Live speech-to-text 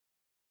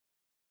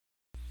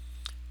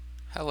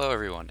Hello,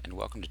 everyone, and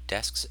welcome to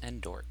Desks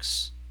and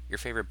Dorks, your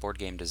favorite board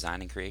game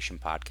design and creation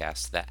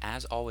podcast that,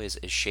 as always,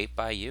 is shaped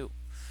by you.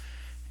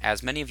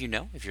 As many of you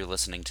know, if you're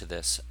listening to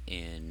this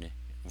in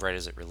right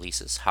as it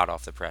releases, hot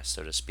off the press,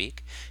 so to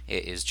speak,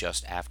 it is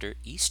just after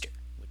Easter,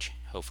 which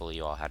hopefully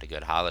you all had a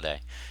good holiday.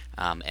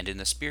 And in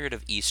the spirit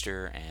of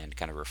Easter and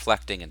kind of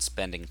reflecting and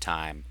spending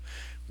time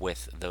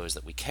with those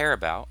that we care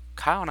about,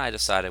 Kyle and I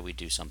decided we'd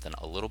do something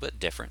a little bit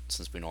different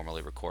since we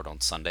normally record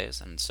on Sundays,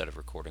 and instead of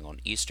recording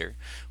on Easter,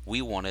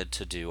 we wanted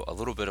to do a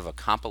little bit of a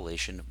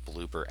compilation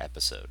blooper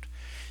episode.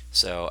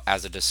 So,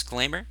 as a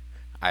disclaimer,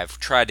 I've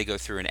tried to go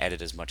through and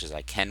edit as much as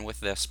I can with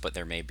this, but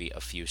there may be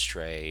a few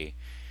stray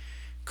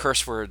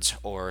curse words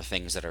or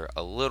things that are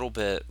a little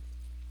bit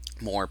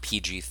more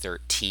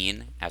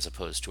PG-13 as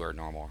opposed to our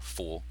normal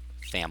full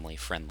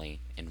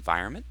family-friendly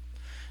environment.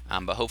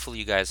 But hopefully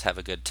you guys have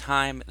a good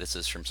time. This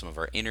is from some of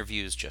our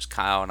interviews, just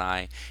Kyle and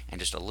I, and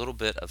just a little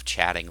bit of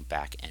chatting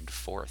back and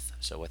forth.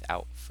 So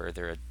without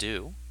further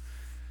ado,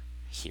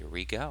 here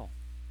we go.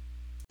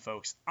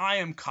 Folks, I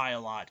am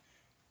Kyle Ott.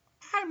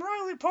 I'm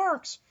Riley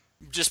Parks.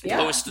 Just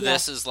post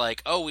this as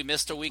like, oh, we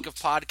missed a week of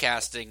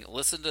podcasting.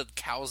 Listen to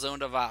Calzone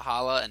to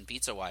Valhalla and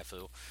Pizza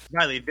Waifu.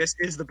 Riley, this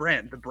is the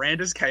brand. The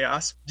brand is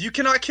chaos. You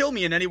cannot kill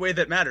me in any way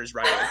that matters,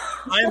 Riley.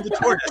 I am the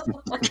tortoise.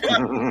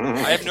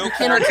 I have no You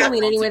cannot kill me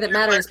in any way that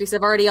matters because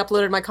I've already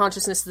uploaded my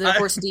consciousness to the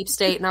Horse Deep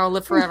State and I will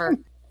live forever.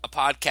 A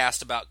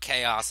podcast about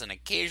chaos and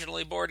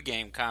occasionally board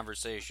game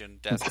conversation,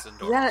 desks and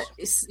doors. Yeah,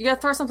 you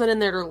gotta throw something in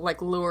there to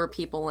like lure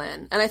people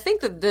in. And I think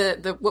that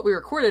the what we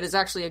recorded is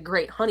actually a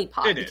great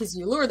honeypot because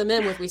you lure them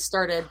in when we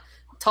started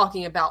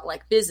talking about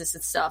like business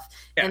and stuff.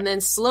 Yeah. And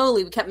then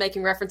slowly we kept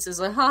making references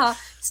like, haha,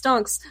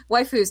 stonks,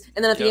 waifus,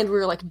 and then at the end we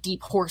were like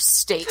deep horse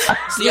state.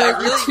 See,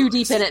 you're too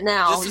deep in it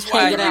now. You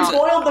can't get out. You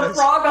boiled the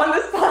frog on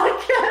this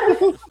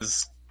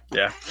podcast.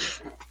 Yeah.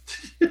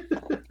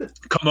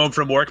 Come home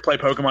from work, play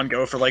Pokemon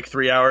Go for like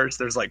 3 hours.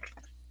 There's like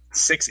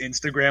 6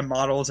 Instagram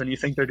models, and you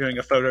think they're doing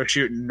a photo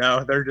shoot, and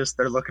no, they're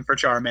looking for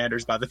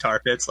Charmanders by the tar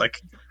pits.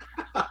 Like,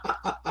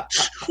 that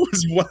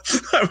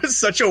was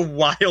such a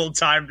wild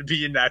time to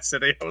be in that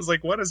city. I was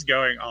like, what is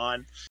going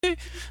on?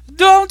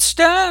 Don't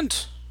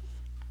stand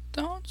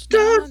so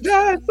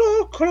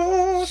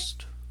close.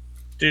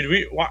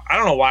 Dude, I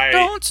don't know why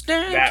don't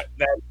stand.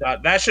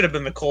 That should have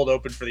been the cold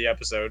open for the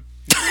episode.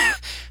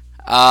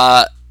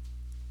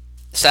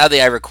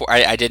 Sadly,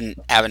 I didn't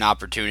have an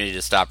opportunity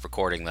to stop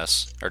recording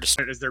this.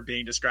 As they're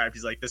being described,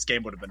 he's like, this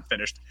game would have been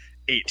finished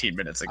 18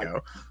 minutes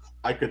ago.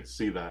 I could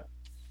see that.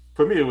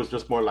 For me, it was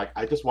just more like,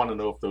 I just want to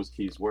know if those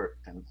keys work,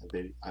 and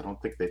I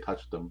don't think they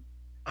touched them.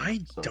 I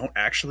don't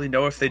actually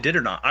know if they did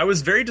or not. I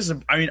was very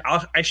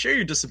I share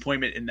your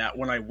disappointment in that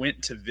when I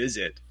went to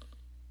visit,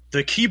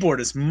 the keyboard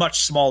is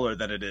much smaller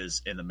than it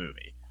is in the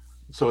movie.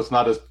 So it's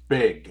not as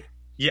big.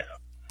 Yeah.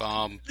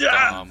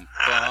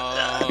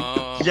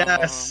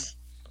 Yes.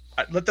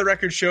 Let the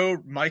record show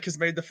Mike has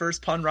made the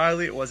first pun,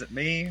 Riley. It wasn't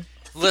me.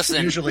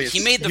 Listen,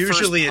 he made the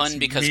first pun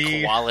because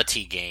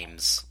quality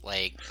games.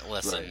 Like,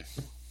 listen. Right.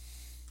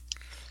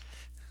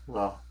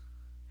 Well,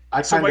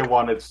 I kind of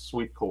wanted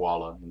sweet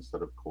koala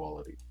instead of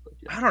quality. But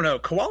yeah. I don't know.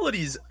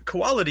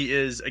 Quality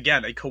is,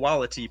 again, a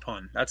quality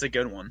pun. That's a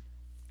good one.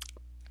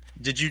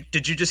 Did you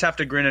just have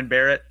to grin and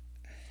bear it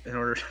in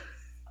order?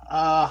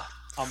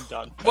 I'm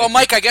done. Well,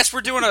 Mike, I guess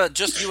we're doing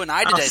just you and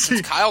I today since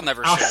Kyle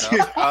never showed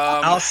up.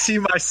 I'll see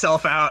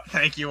myself out.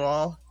 Thank you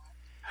all.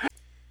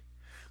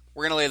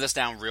 We're going to lay this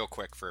down real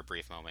quick for a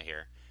brief moment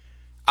here.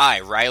 I,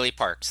 Riley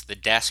Parks, the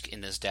desk in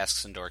this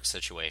Desks and Dorks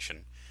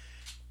situation,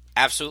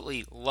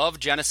 absolutely love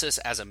Genesis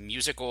as a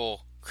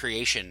musical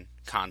creation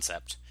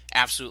concept.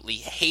 Absolutely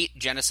hate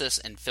Genesis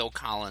and Phil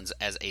Collins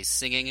as a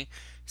singing,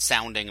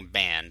 sounding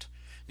band.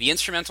 The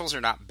instrumentals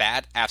are not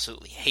bad.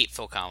 Absolutely hate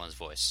Phil Collins'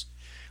 voice.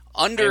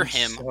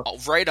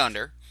 Right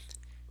under,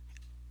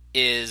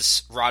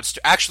 is Rod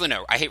Stewart. Actually,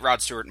 no, I hate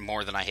Rod Stewart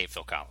more than I hate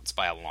Phil Collins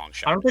by a long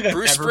shot. I don't think I've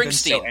ever been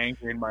so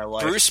angry in my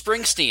life. Bruce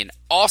Springsteen,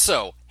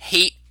 also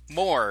hate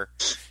more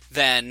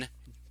than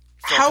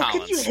Phil Collins. How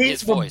can you hate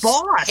his voice?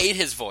 Boss? Hate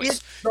his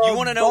voice. You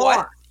want to know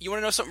what? You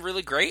want to know something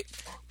really great?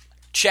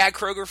 Chad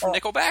Kroeger from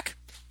Nickelback,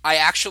 I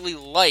actually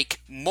like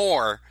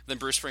more than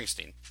Bruce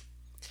Springsteen.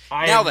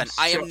 I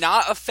am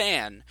not a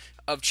fan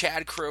of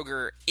Chad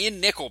Kroeger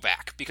in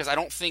Nickelback because I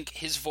don't think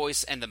his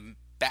voice and the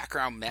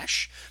background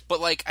mesh,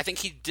 but like I think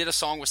he did a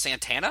song with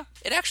Santana.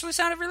 It actually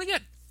sounded really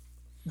good.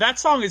 That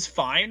song is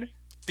fine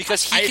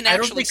because he can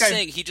actually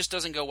sing. He just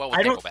doesn't go well with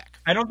Nickelback.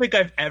 I don't think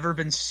I've ever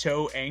been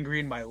so angry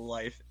in my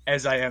life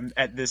as I am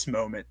at this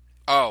moment.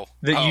 You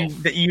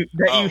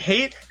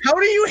hate. How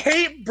do you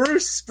hate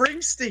Bruce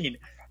Springsteen?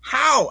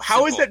 How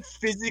is that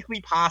physically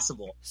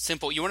possible?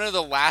 Simple. You want to know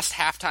the last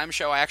halftime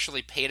show I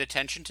actually paid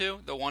attention to?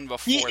 The one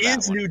before He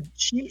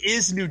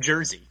is New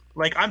Jersey.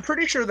 Like, I'm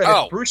pretty sure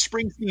that if Bruce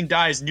Springsteen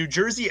dies, New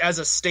Jersey as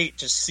a state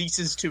just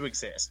ceases to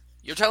exist.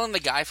 You're telling the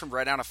guy from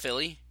right out of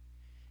Philly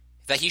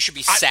that he should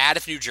be sad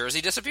if New Jersey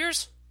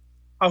disappears?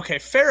 Okay,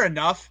 fair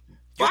enough.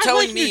 You're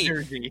telling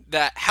me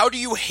that how do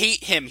you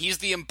hate him? He's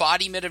the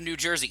embodiment of New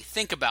Jersey.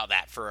 Think about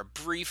that for a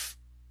brief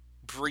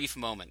brief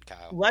moment,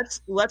 Kyle.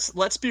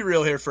 Let's be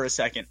real here for a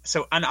second.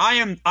 So, and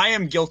I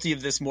am guilty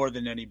of this more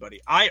than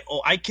anybody.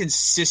 I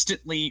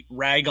consistently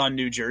rag on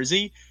New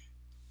Jersey.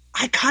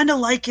 I kind of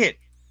like it.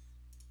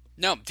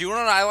 No, do you know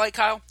what I like,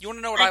 Kyle? You want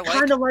to know what I like? I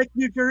kind of like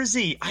New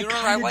Jersey. You know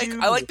what I like?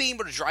 I like being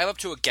able to drive up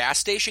to a gas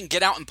station,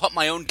 get out, and pump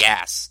my own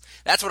gas.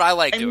 That's what I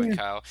like doing,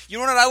 Kyle. You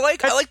know what I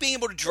like? I like being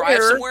able to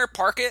drive somewhere,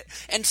 park it,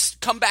 and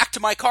come back to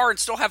my car and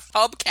still have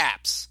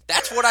hubcaps.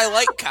 That's what I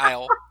like,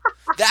 Kyle.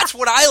 That's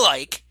what I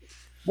like.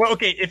 Well,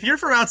 okay, if you're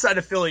from outside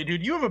of Philly,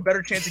 dude, you have a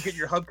better chance of getting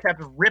your hubcap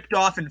ripped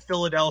off in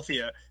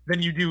Philadelphia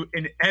than you do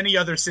in any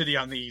other city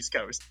on the East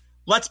Coast.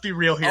 Let's be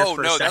real here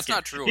for a second. That's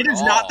not true. It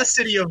is not the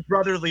city of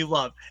brotherly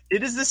love.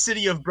 It is the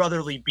city of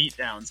brotherly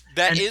beatdowns.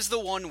 That is the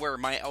one where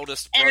my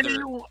eldest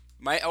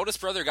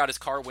brother got his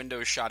car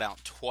windows shot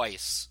out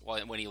twice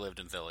when he lived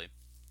in Philly.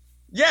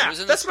 Yeah, it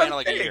was in the span of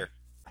like a year.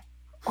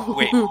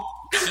 Wait,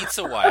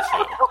 Pizza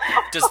Wi-Fi.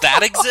 Does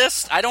that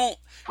exist? I don't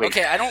like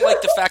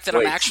the fact that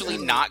I'm actually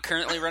not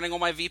currently running on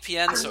my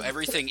VPN, so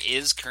everything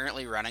is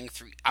currently running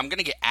through. I'm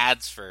gonna get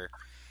ads for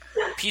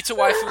Pizza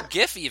Waifu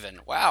GIF even.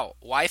 Wow.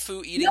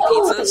 Waifu eating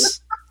pizzas?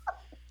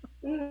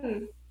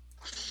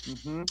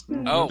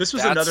 Oh, this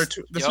was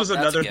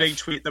another big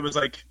tweet that was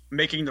like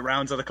making the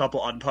rounds at a couple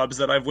on pubs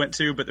that I've went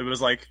to, but it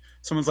was like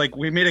someone's like,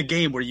 we made a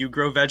game where you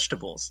grow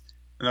vegetables.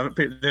 And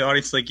the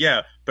audience is like,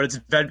 yeah, but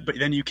but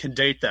then you can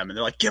date them. And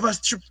they're like, give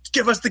us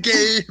the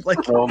game.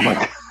 Like, oh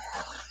my.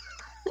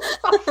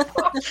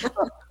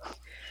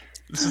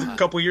 This is a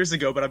couple years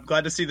ago, but I'm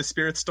glad to see the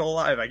spirit's still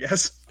alive, I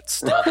guess. It's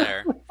still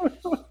there.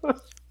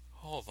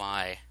 Oh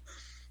my.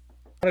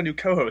 Got a new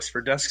co-host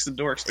for Desks and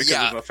Dorks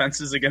because of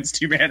offenses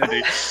against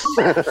humanity.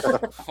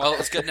 Well,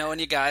 it's good knowing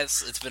you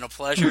guys. It's been a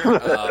pleasure.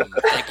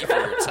 Thank you for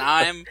your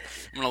time.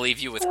 I'm going to leave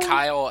you with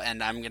Kyle,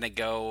 and I'm going to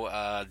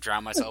go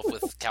drown myself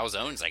with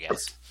calzones, I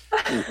guess.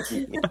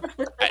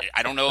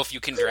 I don't know if you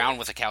can drown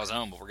with a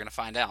calzone, but we're going to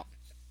find out.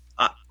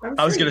 I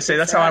was going to say,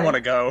 that's how I want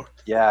to go.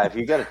 Yeah, if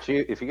you got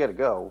to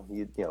go,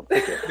 you know,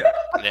 pick it.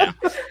 Yeah.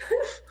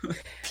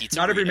 Pizza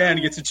Not every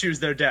man gets to choose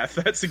their death.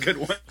 That's a good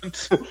one.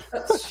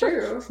 That's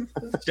true.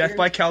 Death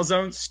by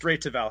calzone,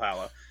 straight to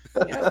Valhalla.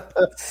 Yeah.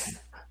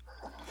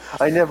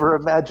 I never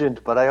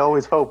imagined, but I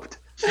always hoped.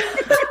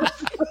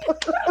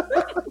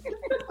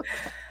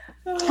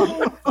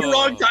 The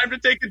wrong time to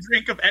take a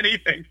drink of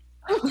anything.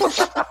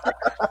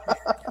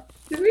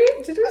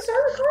 Did we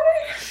start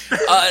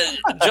recording?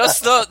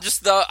 Just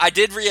the. I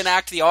did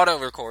reenact the auto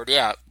record.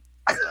 Yeah.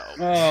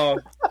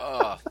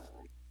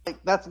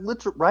 That's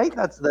literal, right?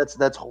 That's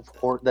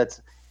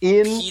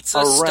in, pizza,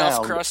 around,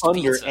 stuffed crust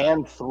under, pizza.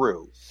 and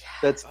through.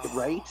 That's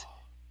right.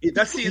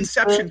 That's the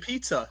Inception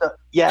pizza.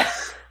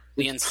 Yes.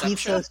 The Inception.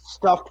 Pizza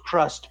stuffed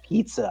crust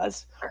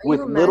pizzas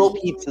with little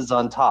pizzas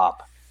on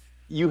top.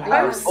 You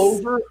have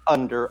over,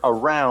 under,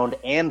 around,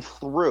 and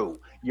through.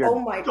 Oh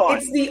my god.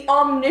 It's the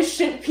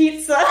omniscient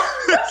pizza.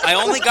 I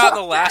only got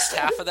the last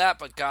half of that,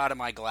 but God, am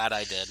I glad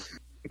I did.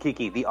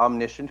 Kiki, the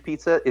omniscient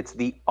pizza, it's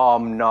the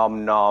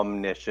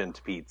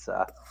omniscient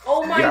pizza.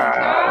 Oh my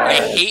god. I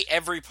hate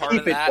every part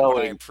of that, but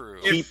I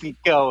approve. Keep it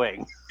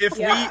going.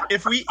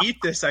 If we eat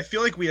this, I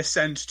feel like we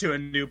ascend to a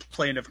new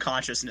plane of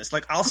consciousness.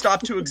 Like, I'll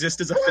stop to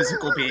exist as a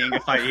physical being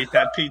if I eat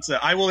that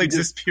pizza. I will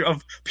exist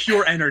of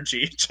pure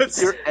energy.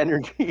 Pure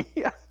energy,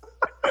 yeah.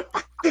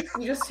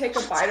 You just take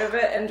a bite of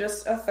it and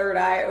just a third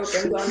eye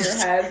opens on your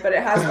head, but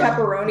it has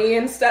pepperoni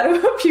instead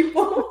of a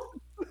pupil.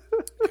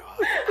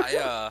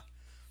 God,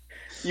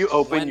 you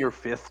open your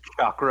fifth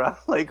chakra,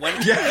 like when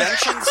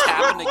conventions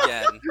happen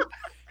again.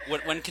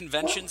 When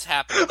conventions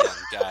happen again,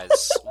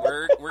 guys,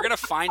 we're gonna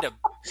find a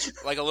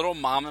little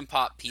mom and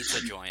pop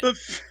pizza joint,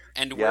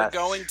 and we're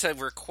going to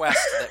request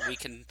that we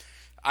can.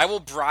 I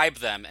will bribe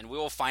them, and we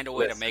will find a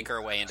way to make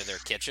our way into their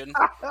kitchen,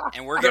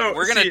 and we're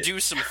gonna do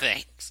some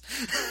things.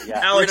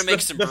 Yeah. Alex, we're gonna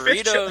make some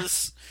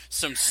burritos,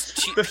 some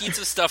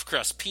pizza stuffed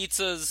crust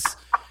pizzas.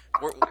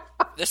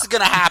 This is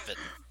gonna happen.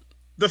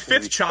 The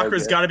fifth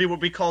chakra's got to be what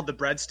we call the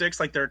breadsticks,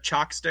 like they're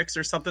chalk sticks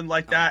or something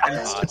like that. And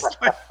it's just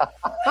like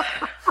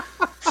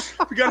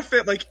we gotta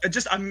fit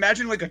just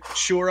imagine like a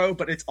churro,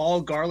 but it's all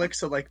garlic.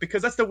 So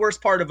because that's the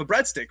worst part of a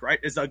breadstick, right?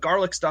 Is the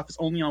garlic stuff is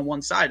only on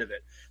one side of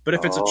it. But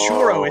if it's a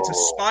churro, it's a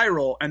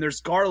spiral, and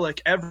there's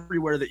garlic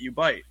everywhere that you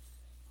bite.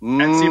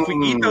 And see, if we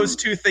eat those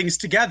two things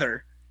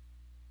together,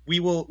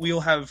 we'll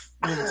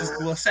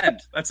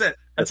ascend. That's it.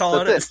 That's all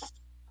it is.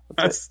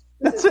 That's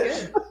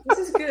it. This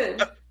is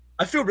good.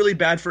 I feel really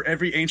bad for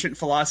every ancient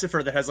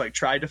philosopher that has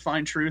tried to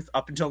find truth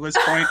up until this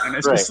point, and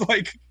it's just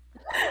it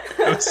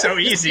was so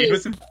easy.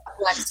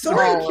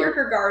 Soren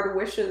Kierkegaard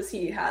wishes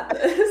he had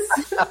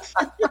this.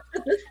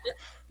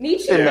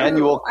 Nietzsche.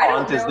 Immanuel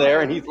Kant is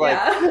there, and he's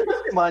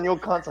Immanuel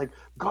Kant's like,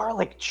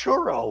 garlic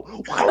churro.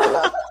 Why did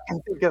I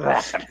think of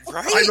that?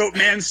 Right? I wrote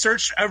Man's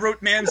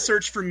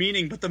Search for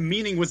Meaning, but the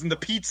meaning was in the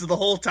pizza the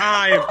whole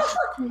time.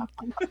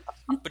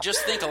 But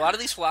just think, a lot of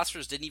these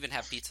philosophers didn't even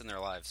have pizza in their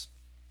lives.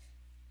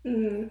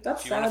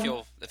 That's sad. I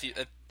feel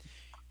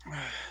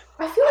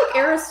like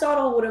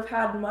Aristotle would have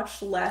had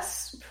much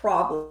less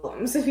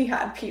problems if he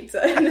had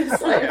pizza in his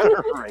life.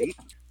 Right?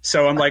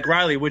 So I'm like,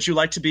 Riley, would you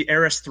like to be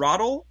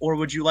Aristotle or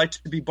would you like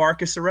to be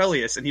Marcus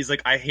Aurelius? And he's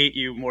like, I hate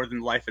you more than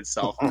life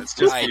itself. And it's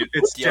just,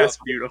 just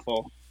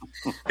beautiful.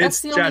 That's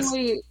the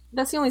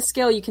only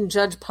scale you can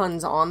judge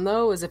puns on,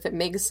 though, is if it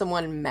makes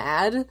someone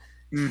mad.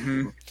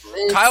 Mm-hmm.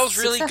 Kyle's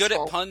really good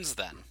at puns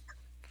then.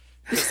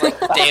 It's like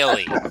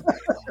daily.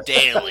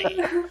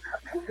 Yeah.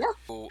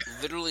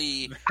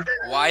 Literally,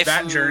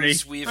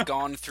 waifus, we've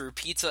gone through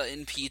pizza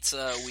in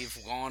pizza, we've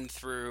gone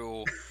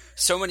through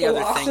so many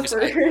other things.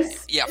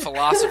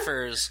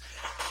 Philosophers.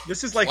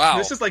 This is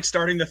like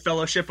starting the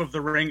Fellowship of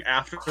the Ring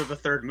after the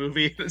third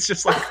movie. It's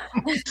just like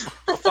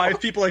 5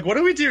 people like, what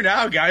do we do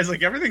now, guys?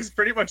 Like, everything's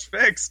pretty much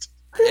fixed.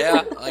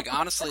 Yeah, like,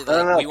 honestly,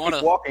 we want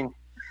to... walking.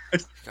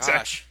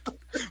 Gosh.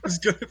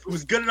 It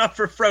was good enough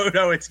for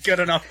Frodo, it's good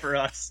enough for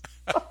us.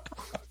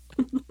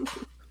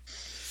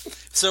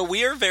 So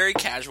we are very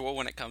casual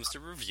when it comes to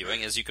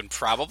reviewing, as you can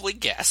probably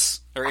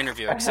guess. Or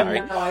interviewing, I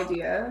have no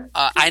idea.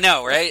 I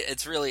know, right?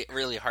 It's really,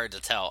 really hard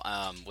to tell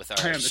with our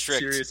I am a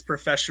serious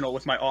professional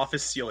with my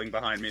office ceiling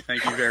behind me.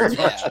 Thank you very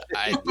much.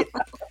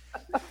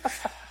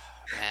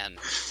 Man,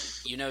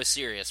 you know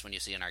serious when you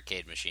see an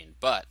arcade machine.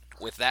 But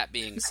with that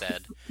being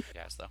said,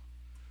 guys, though.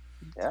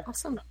 Yeah.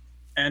 Awesome.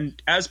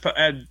 And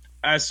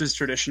as is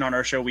tradition on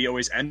our show, we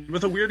always end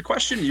with a weird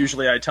question.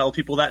 Usually I tell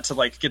people that to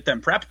like get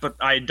them prepped, but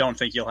I don't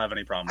think you'll have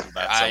any problems with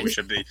that, so we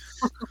should be...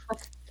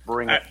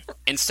 Bring it.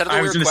 Instead of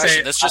the weird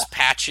question, let's just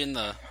patch in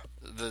the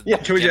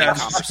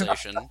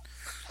conversation.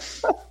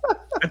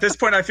 At this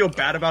point, I feel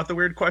bad about the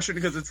weird question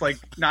because it's like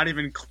not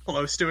even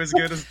close to as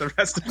good as the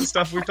rest of the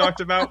stuff we've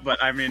talked about,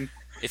 but I mean...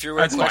 If your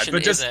weird question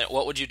isn't,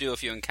 what would you do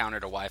if you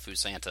encountered a waifu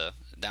Santa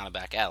down a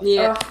back alley?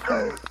 Yeah.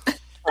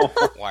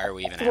 Why are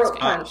we even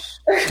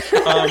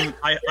asking?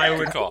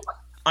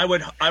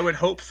 I would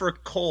hope for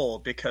Cole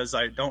because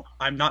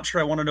I'm not sure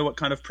I want to know what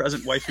kind of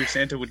present waifu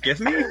Santa would give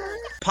me.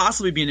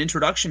 Possibly be an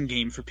introduction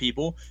game for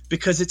people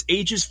because it's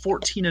ages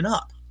 14 and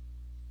up.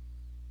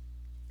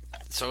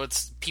 So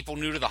it's people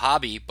new to the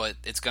hobby, but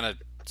it's gonna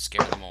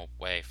scare them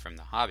away from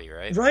the hobby,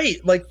 right?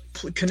 Right. Like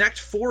Connect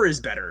 4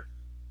 is better.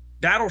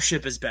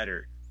 Battleship is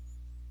better.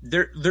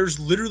 There's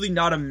literally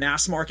not a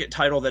mass market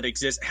title that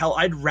exists. Hell,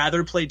 I'd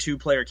rather play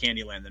 2-player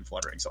Candyland than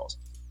Fluttering Souls.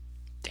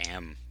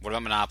 Damn. What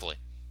about Monopoly?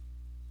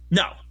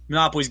 No,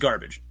 Monopoly's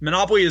garbage.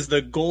 Monopoly is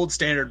the gold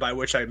standard by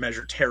which I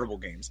measure terrible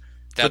games.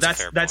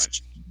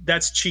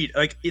 That's cheat.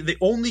 Like the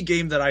only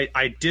game that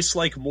I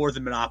dislike more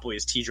than Monopoly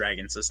is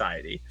T-Dragon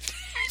Society.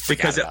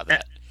 Because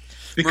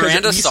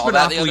Miranda saw Monopoly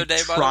that the other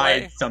day, by the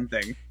way.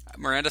 Something.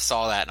 Miranda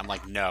saw that, and I'm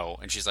like, no.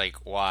 And she's like,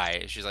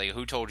 why? She's like,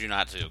 who told you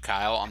not to?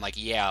 Kyle? I'm like,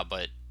 yeah,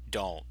 but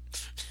don't.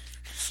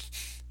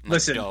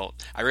 Listen, don't.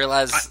 I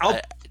realize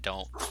I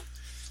don't.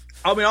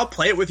 I mean, I'll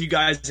play it with you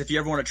guys if you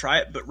ever want to try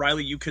it. But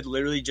Riley, you could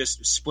literally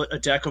just split a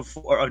deck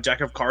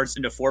of cards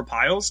into 4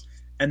 piles,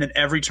 and then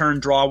every turn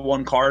draw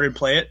 1 card and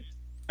play it,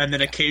 and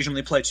then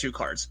occasionally play 2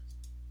 cards,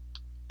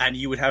 and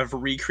you would have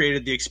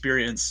recreated the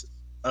experience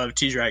of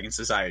T-Dragon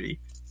Society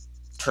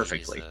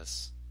perfectly.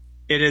 Jesus.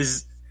 It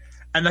is,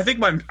 and I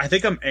think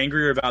I'm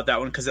angrier about that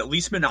one because at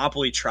least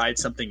Monopoly tried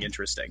something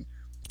interesting.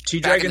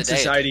 T-Dragon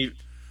Society.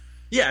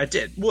 Yeah, it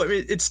did. Well,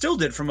 it still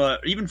did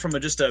even from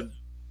just a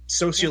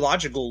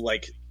sociological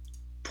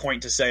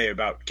point to say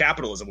about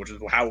capitalism, which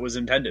is how it was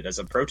intended as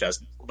a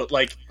protest. But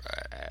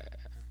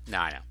no,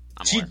 I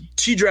know.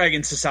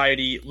 T-Dragon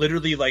Society,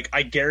 literally,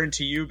 I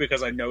guarantee you,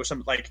 because I know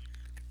some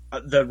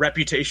the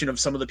reputation of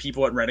some of the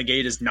people at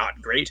Renegade is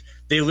not great.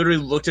 They literally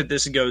looked at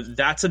this and go,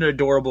 "That's an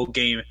adorable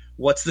game.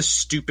 What's the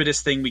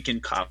stupidest thing we can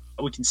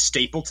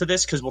staple to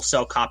this? Because we'll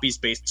sell copies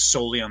based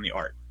solely on the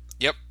art."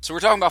 Yep. So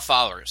we're talking about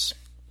followers.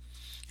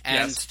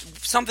 And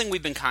something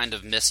we've been kind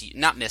of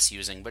not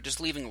misusing, but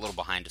just leaving a little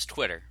behind is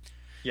Twitter.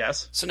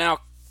 Yes. So now,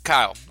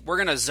 Kyle, we're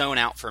going to zone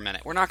out for a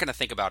minute. We're not going to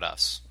think about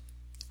us.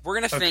 We're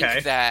going to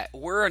think that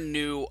we're a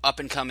new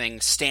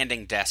up-and-coming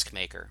standing desk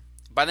maker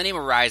by the name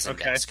of Rise and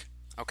Desk.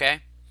 Okay?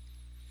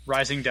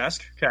 Rising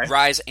Desk? Okay.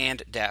 Rise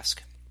and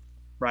Desk.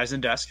 Rise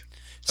and Desk. Okay.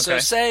 So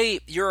say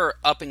you're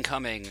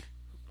up-and-coming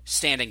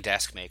standing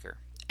desk maker.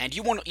 And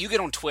you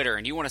get on Twitter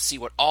and you want to see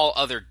what all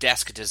other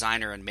desk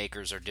designer and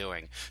makers are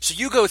doing. So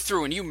you go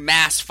through and you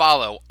mass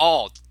follow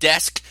all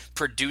desk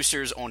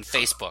producers on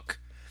Facebook.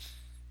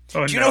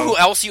 Do you know who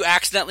else you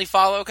accidentally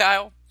follow,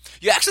 Kyle?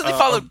 You accidentally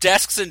follow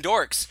Desks and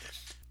Dorks.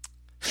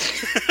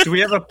 Do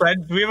we have a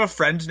friend? Do we have a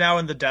friend now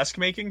in the desk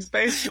making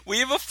space? We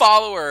have a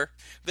follower.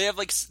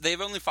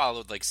 They've only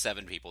followed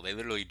 7 people. They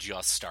literally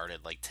just started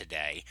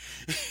today.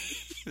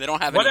 They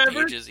don't have any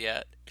pages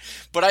yet.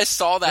 But I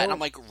saw that and I'm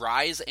like,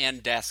 Rise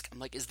and Desk. I'm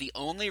like, is the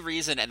only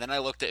reason, and then I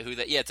looked at who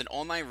that, it's an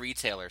online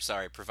retailer,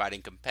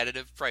 providing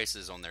competitive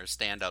prices on their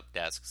stand-up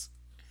desks.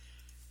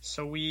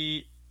 So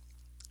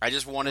I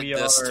just wanted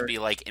this to be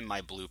in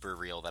my blooper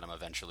reel that I'm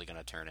eventually going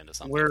to turn into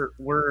something.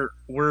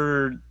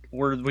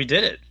 We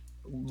did it.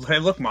 Hey,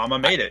 look, Mom, I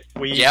made it.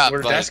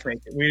 We're desk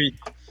making.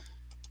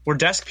 We're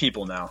desk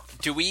people now.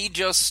 Do we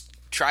just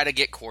try to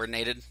get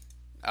coordinated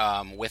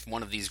with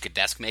one of these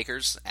desk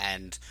makers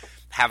and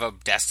have a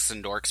Desks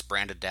and Dorks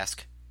branded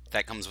desk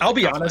that comes with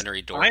a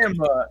complimentary dork?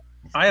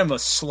 I am a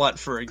slut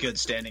for a good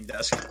standing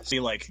desk. See,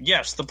 like,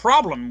 yes, the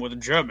problem with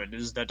German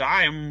is that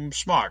I am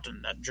smart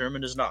and that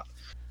German is not.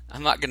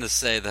 I'm not gonna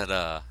say that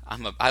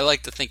I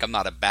like to think I'm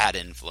not a bad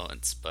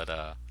influence, but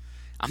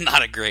I'm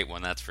not a great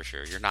one, that's for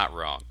sure. You're not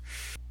wrong.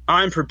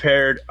 I'm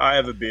prepared. I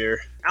have a beer.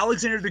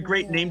 Alexander the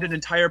Great named an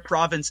entire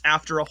province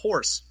after a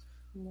horse.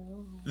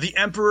 No. The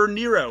Emperor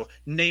Nero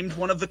named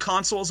one of the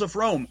consuls of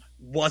Rome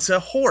was a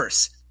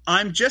horse.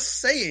 I'm just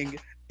saying,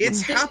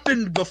 it's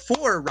happened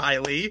before,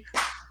 Riley.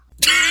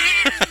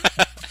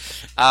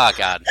 Oh,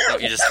 God.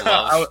 Don't you just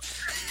love...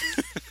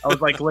 I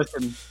was like,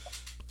 listen.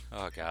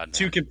 Oh, God, man.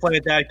 Two can play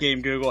at that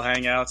game, Google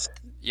Hangouts.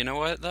 You know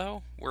what,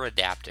 though? We're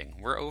adapting.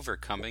 We're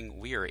overcoming.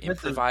 We are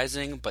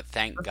improvising, but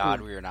thank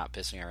God we are not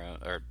pissing our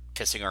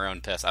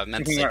own piss. I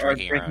meant to say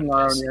drinking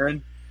our own piss.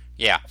 Urine?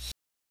 Yeah.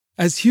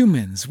 As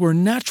humans, we're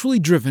naturally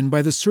driven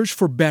by the search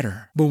for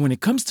better. But when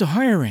it comes to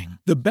hiring,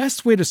 the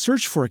best way to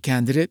search for a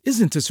candidate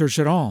isn't to search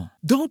at all.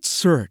 Don't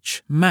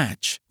search,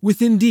 match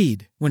with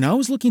Indeed. When I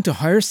was looking to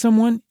hire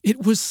someone,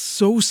 it was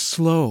so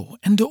slow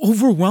and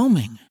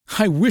overwhelming.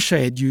 I wish I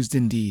had used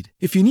Indeed.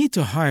 If you need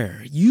to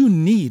hire, you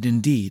need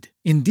Indeed.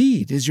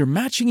 Indeed is your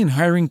matching and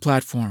hiring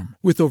platform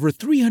with over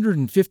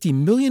 350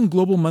 million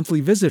global monthly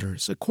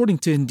visitors, according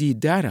to Indeed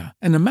data,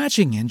 and a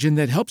matching engine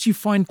that helps you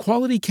find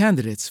quality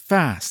candidates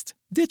fast.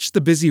 Ditch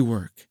the busy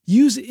work.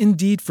 Use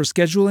Indeed for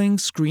scheduling,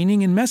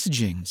 screening, and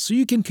messaging so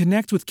you can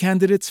connect with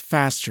candidates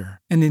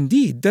faster. And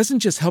Indeed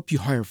doesn't just help you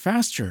hire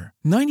faster.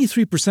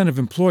 93% of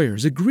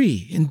employers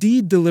agree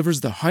Indeed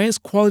delivers the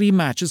highest quality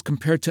matches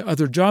compared to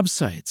other job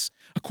sites,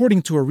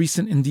 according to a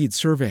recent Indeed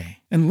survey.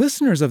 And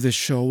listeners of this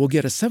show will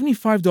get a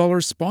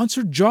 $75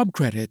 sponsored job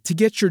credit to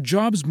get your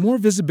jobs more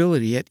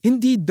visibility at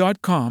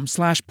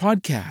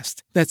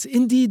Indeed.com/podcast. That's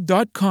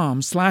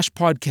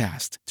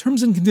Indeed.com/podcast.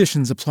 Terms and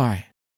conditions apply.